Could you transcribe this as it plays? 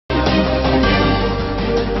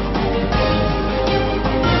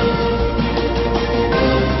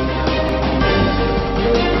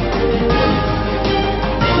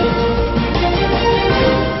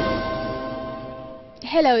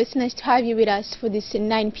Hello, it's nice to have you with us for this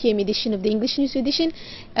 9 p.m. edition of the English News Edition.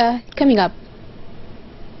 Coming up,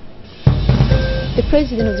 the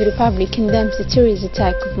President of the Republic condemns the terrorist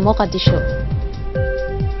attack of Mogadishu.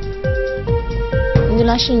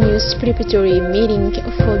 International News preparatory meeting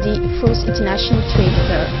for the first international trade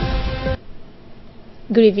fair.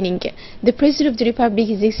 Good evening. The President of the Republic,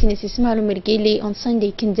 His Excellency Ismail Omar Guelleh, on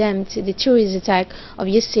Sunday condemned the terrorist attack of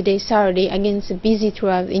yesterday, Saturday, against a busy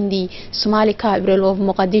thoroughfare in the Somali capital of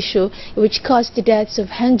Mogadishu, which caused the deaths of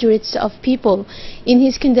hundreds of people. In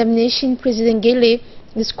his condemnation, President Guelleh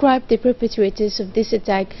described the perpetrators of this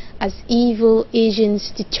attack as evil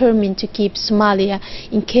agents determined to keep Somalia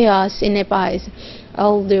in chaos and abyss.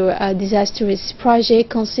 All their disastrous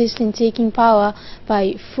project consists in taking power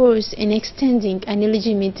by force and extending an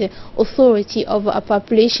illegitimate authority over a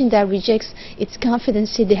population that rejects its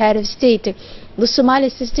confidence in the head of state. The Somali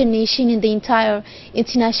sister nation and the entire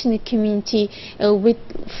international community would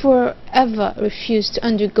forever refuse to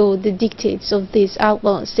undergo the dictates of this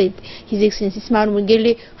outlaw state, His Excellency Ismail Omar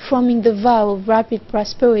Guelleh, forming the vow of rapid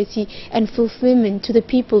prosperity and fulfillment to the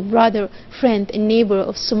people, brother, friend and neighbor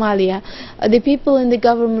of Somalia. The people and the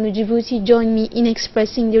government of Djibouti join me in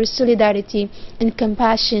expressing their solidarity and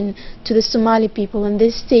compassion to the Somali people and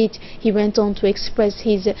this state. He went on to express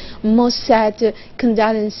his most sad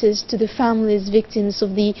condolences to the families victims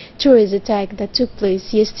of the terrorist attack that took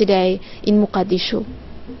place yesterday in Mogadishu.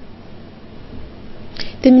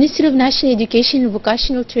 The Minister of National Education and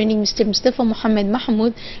Vocational Training, Mr. Mustafa Mohammed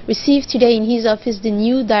Mahmoud, received today in his office the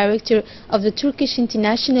new director of the Turkish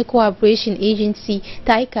International Cooperation Agency,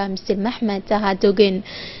 TAICA, Mr. Mehmet Taha Dogan.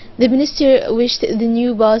 The minister wished the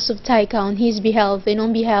new boss of TAICA on his behalf and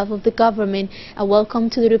on behalf of the government a welcome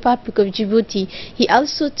to the Republic of Djibouti. He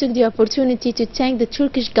also took the opportunity to thank the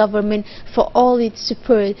Turkish government for all its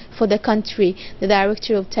support for the country. The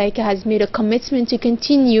director of TAICA has made a commitment to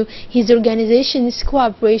continue his organization's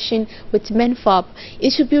cooperation with MENFOP.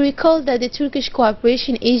 It should be recalled that the Turkish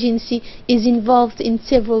Cooperation Agency is involved in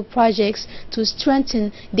several projects to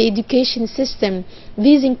strengthen the education system.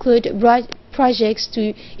 These include projects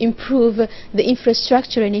to improve the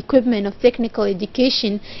infrastructure and equipment of technical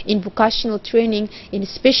education in vocational training, and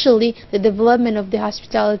especially the development of the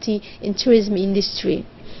hospitality and tourism industry.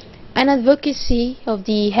 An advocacy of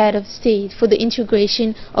the head of state for the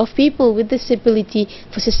integration of people with disability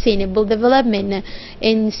for sustainable development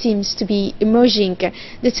and seems to be emerging.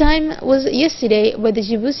 The time was yesterday where the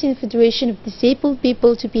Djiboutian Federation of Disabled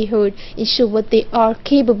People to be heard and show what they are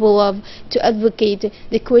capable of, to advocate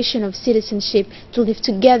the question of citizenship, to live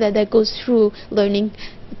together that goes through learning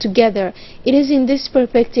together. It is in this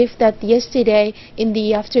perspective that yesterday in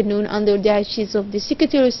the afternoon, under the aegis of the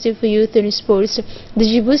Secretary of State for Youth and Sports, the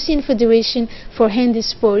Djiboutian Federation for Handy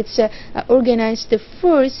Sports organized the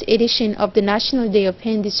first edition of the National Day of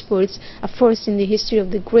Handy Sports, a first in the history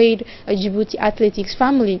of the great Djibouti athletics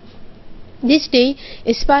family. This day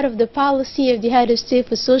is part of the policy of the head of state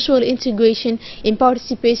for social integration and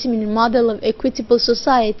participation in a model of equitable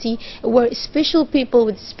society where special people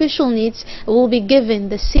with special needs will be given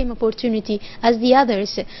the same opportunity as the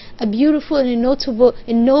others. A beautiful and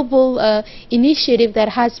a noble initiative that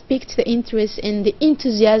has piqued the interest and the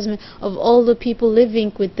enthusiasm of all the people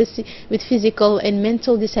living with physical and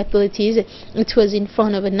mental disabilities. It was in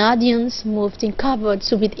front of an audience, moved and covered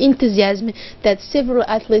so with enthusiasm that several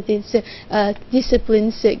athletics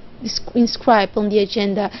disciplines inscribed on the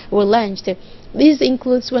agenda were launched. This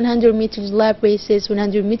includes 100 meters lap races,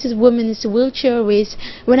 100 meters women's wheelchair race,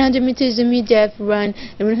 100 meters mid-depth run,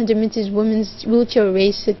 and 100 meters women's wheelchair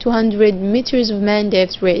race, 200 meters of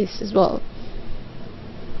man-depth race as well.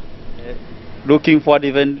 Looking forward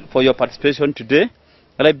even for your participation today,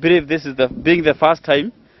 and I believe this is being the first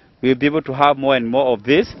time we'll be able to have more and more of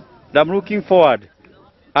this. And I'm looking forward,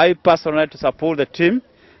 I personally, to support the team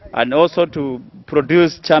and also to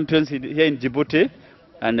produce champions here in Djibouti,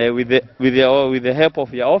 and with the help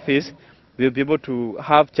of your office, we'll be able to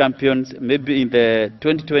have champions maybe in the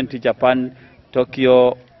 2020 Japan,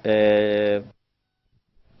 Tokyo.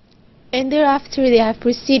 And thereafter they have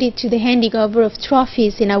proceeded to the handing over of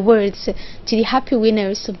trophies and awards to the happy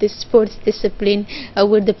winners of this sports discipline,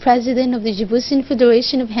 where the president of the Djiboutian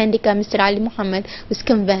Federation of Handicap, Mr. Ali Mohammed, was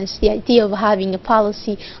convinced the idea of having a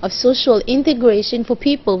policy of social integration for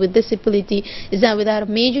people with disability is not without a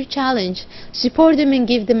major challenge. Support them and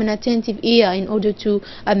give them an attentive ear in order to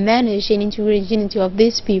manage and integrate the unity of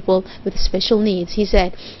these people with special needs, he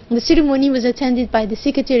said. The ceremony was attended by the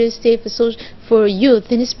Secretary of State for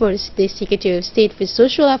Youth and Sports, the Secretary of State for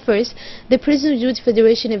Social Affairs, the President of the Djibouti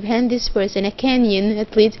Federation of Handy Sports, and a Kenyan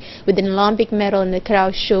athlete with an Olympic medal, and the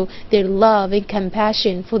crowd show their love and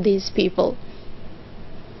compassion for these people.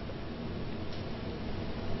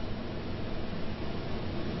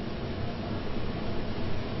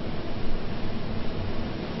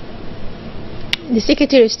 The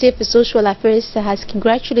Secretary of State for Social Affairs has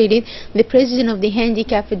congratulated the President of the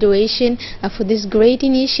Handicap Federation for this great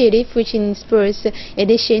initiative, which in its first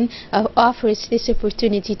edition offers this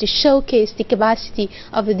opportunity to showcase the capacity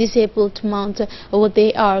of the disabled to mount what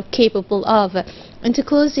they are capable of. And to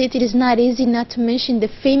close it is not easy not to mention the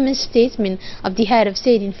famous statement of the head of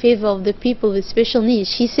state in favor of the people with special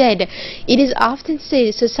needs. He said, "It is often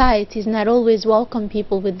said societies not always welcome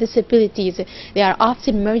people with disabilities. They are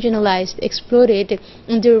often marginalized, exploited,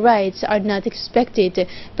 and their rights are not respected.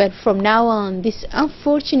 But from now on, this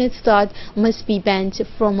unfortunate thought must be banned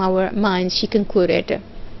from our minds," she concluded.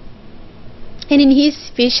 And in his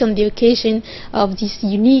speech on the occasion of this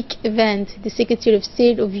unique event, the Secretary of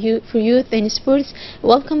State for Youth and Sports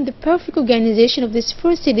welcomed the perfect organization of this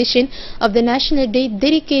first edition of the National Day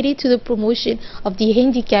dedicated to the promotion of the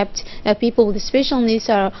handicapped. People with special needs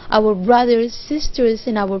are our brothers, sisters,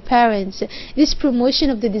 and our parents. This promotion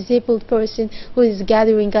of the disabled person who is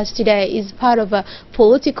gathering us today is part of a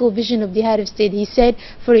political vision of the head of state, he said,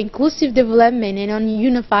 for inclusive development and on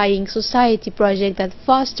unifying society project that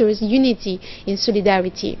fosters unity in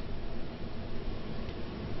solidarity.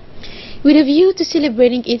 With a view to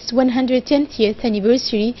celebrating its 110th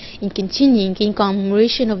anniversary and continuing in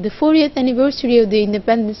commemoration of the 40th anniversary of the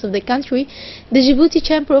independence of the country, the Djibouti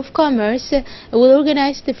Chamber of Commerce will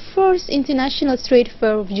organize the first International Trade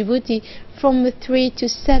Fair of Djibouti from 3 to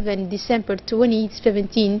 7 December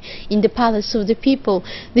 2017 in the Palace of the People.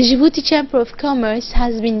 The Djibouti Chamber of Commerce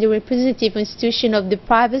has been the representative institution of the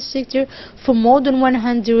private sector for more than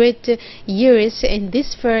 100 years, and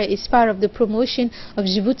this fair is part of the promotion of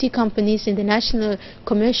Djibouti companies in the National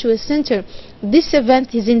Commercial Center. This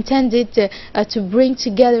event is intended to bring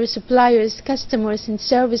together suppliers, customers, and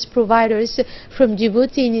service providers from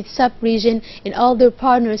Djibouti and its sub-region and all their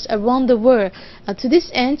partners around the world. To this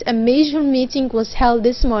end, a major meeting was held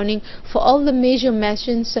this morning for all the major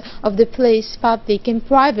merchants of the place, public and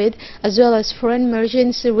private, as well as foreign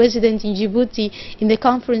merchants resident in Djibouti, in the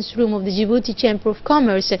conference room of the Djibouti Chamber of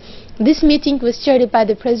Commerce. This meeting was chaired by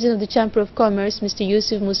the President of the Chamber of Commerce, Mr.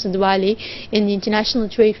 Yusuf Musadwali, in the International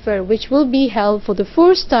Trade Fair, which will be held for the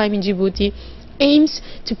first time in Djibouti, aims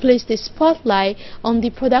to place the spotlight on the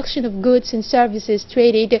production of goods and services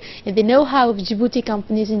traded and the know-how of Djibouti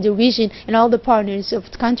companies in the region and all the partners of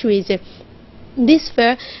the countries. This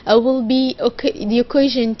fair will be the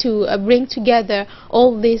occasion to bring together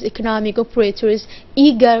all these economic operators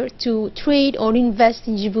eager to trade or invest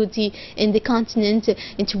in Djibouti and the continent,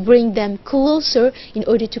 and to bring them closer in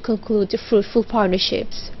order to conclude fruitful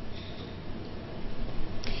partnerships.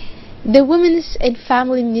 The Women's and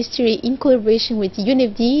Family Ministry, in collaboration with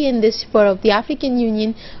UNFD and the support of the African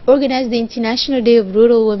Union, organized the International Day of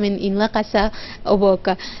Rural Women in Lakasa,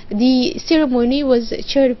 Oboka. The ceremony was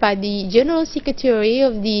chaired by the General Secretary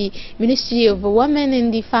of the Ministry of Women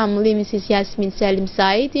and the Family, Mrs. Yasmin Salim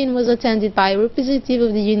Said, and was attended by a representative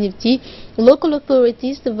of the UNFD, local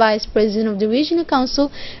authorities, the Vice President of the Regional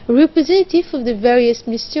Council, a representative of the various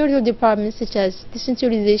ministerial departments such as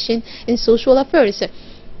Decentralization and Social Affairs.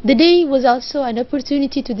 The day was also an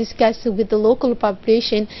opportunity to discuss with the local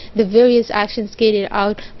population the various actions carried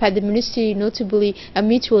out by the ministry, notably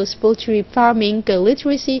mutual poultry farming,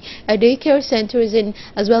 literacy, daycare centers, and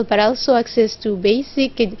as well, but also access to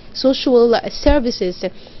basic social services.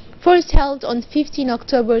 First held on 15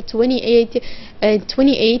 October 28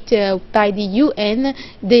 by the UN,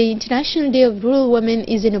 the International Day of Rural Women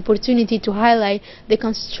is an opportunity to highlight the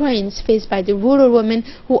constraints faced by the rural women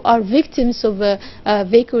who are victims of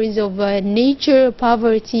vagaries of nature,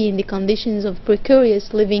 poverty, and the conditions of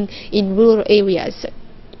precarious living in rural areas.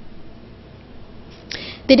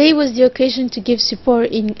 The day was the occasion to give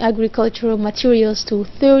support in agricultural materials to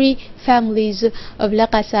 30 families of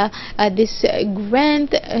Lakasa. This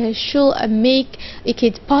grant should make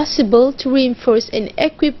it possible to reinforce and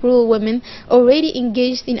equip rural women already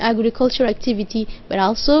engaged in agricultural activity, but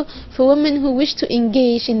also for women who wish to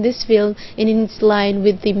engage in this field, and in its line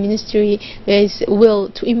with the ministry's will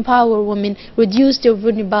to empower women, reduce their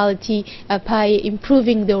vulnerability by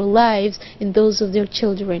improving their lives and those of their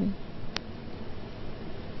children.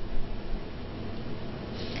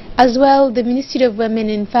 As well, the Ministry of Women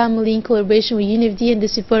and Family, in collaboration with UNFD and the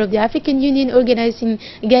support of the African Union, organized in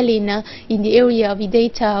Galena, in the area of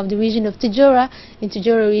Idata of the region of Tijora, in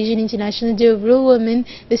Tijora region, International Day of Rural Women.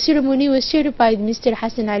 The ceremony was chaired by Mr.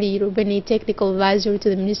 Hassan Ali Rubani, Technical Advisor to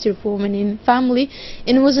the Ministry of Women and Family,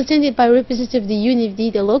 and was attended by representatives of the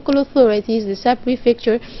UNFD, the local authorities, the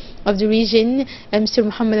sub-prefecture, of the region, Mr.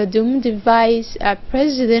 Muhammad Adoum, the Vice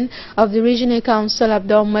President of the Regional Council,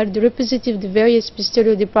 Abd Omar, the representative of the various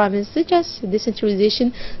ministerial departments such as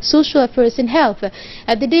decentralization, social affairs and health.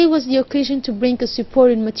 The day was the occasion to bring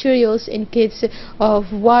support in materials and kits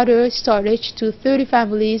of water storage to 30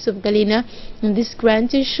 families of Galena. And this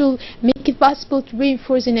grant should make it possible to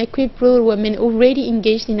reinforce and equip rural women already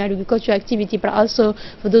engaged in agricultural activity, but also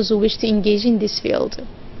for those who wish to engage in this field.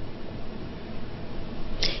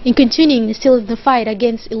 In continuing still the fight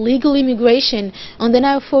against illegal immigration, on the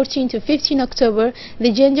now 14 to 15 October,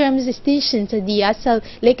 the gendarmes stationed at the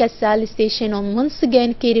Lake Assal station once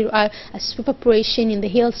again carried out a sweep operation in the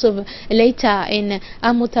hills of Leita and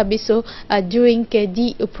Amutabiso. During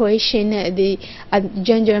the operation, the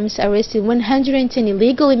gendarmes arrested 110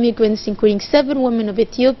 illegal immigrants, including 7 women of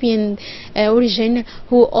Ethiopian origin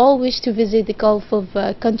who all wished to visit the Gulf of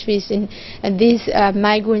countries. And these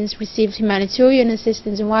migrants received humanitarian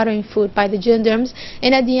assistance and water and food by the gendarmes,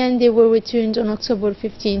 and at the end they were returned on October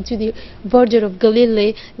 15 to the border of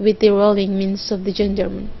Galilee with the rolling means of the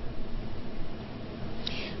gendarme.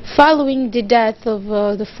 Following the death of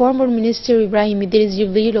the former Minister Ibrahim Idris,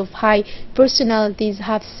 Jibril of high personalities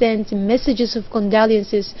have sent messages of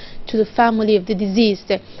condolences to the family of the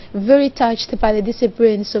deceased. Very touched by the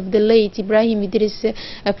disappearance of the late Ibrahim Idris,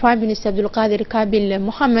 Prime Minister Abdul Qadir Kabil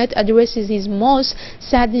Mohammed addresses his most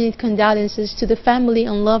saddened condolences to the family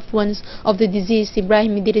and loved ones of the deceased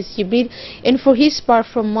Ibrahim Idris Jibril. And for his part,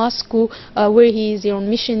 from Moscow, where he is on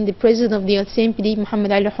mission, the President of the LCMPD,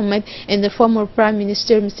 Muhammad Ali Ahmed, and the former Prime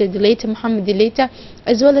Minister, Mr. Deleta Mohammed Deleta,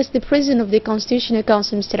 as well as the President of the Constitutional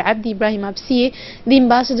Council, Mr. Abdi Ibrahim Absiye, the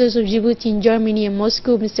ambassadors of Djibouti in Germany and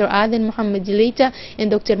Moscow, Mr. Aden Mohammed Deleta and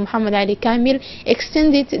Dr. Muhammad Ali Kamil,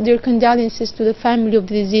 extended their condolences to the family of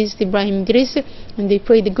the deceased Ibrahim Idris, and they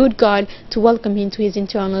pray the good God to welcome him to his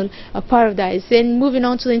eternal paradise. And moving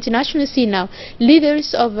on to the international scene now,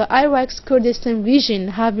 leaders of Iraq's Kurdistan region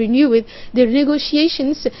have renewed their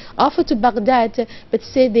negotiations offered to Baghdad, but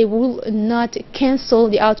said they will not cancel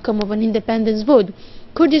the outcome of an independence vote.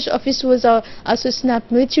 Kurdish officials also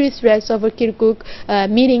snapped military threats over Kirkuk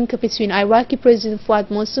meeting between Iraqi President Fuad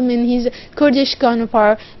Mossum and his Kurdish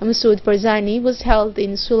counterpart Masoud Barzani was held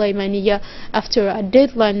in Sulaymaniyah after a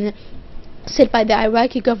deadline set by the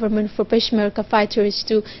Iraqi government for Peshmerga fighters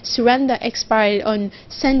to surrender expired on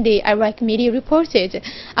Sunday, Iraqi media reported.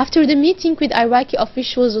 After the meeting with Iraqi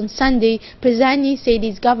officials on Sunday, Barzani said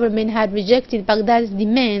his government had rejected Baghdad's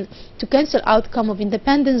demand to cancel outcome of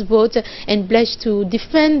independence vote and pledged to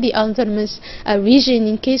defend the autonomous region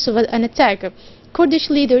in case of an attack. Kurdish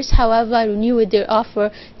leaders, however, renewed their offer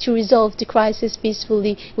to resolve the crisis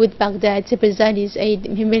peacefully with Baghdad, Barzani's aide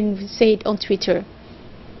said on Twitter.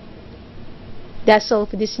 That's all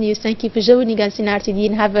for this news. Thank you for joining us in RTD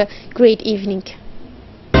and have a great evening.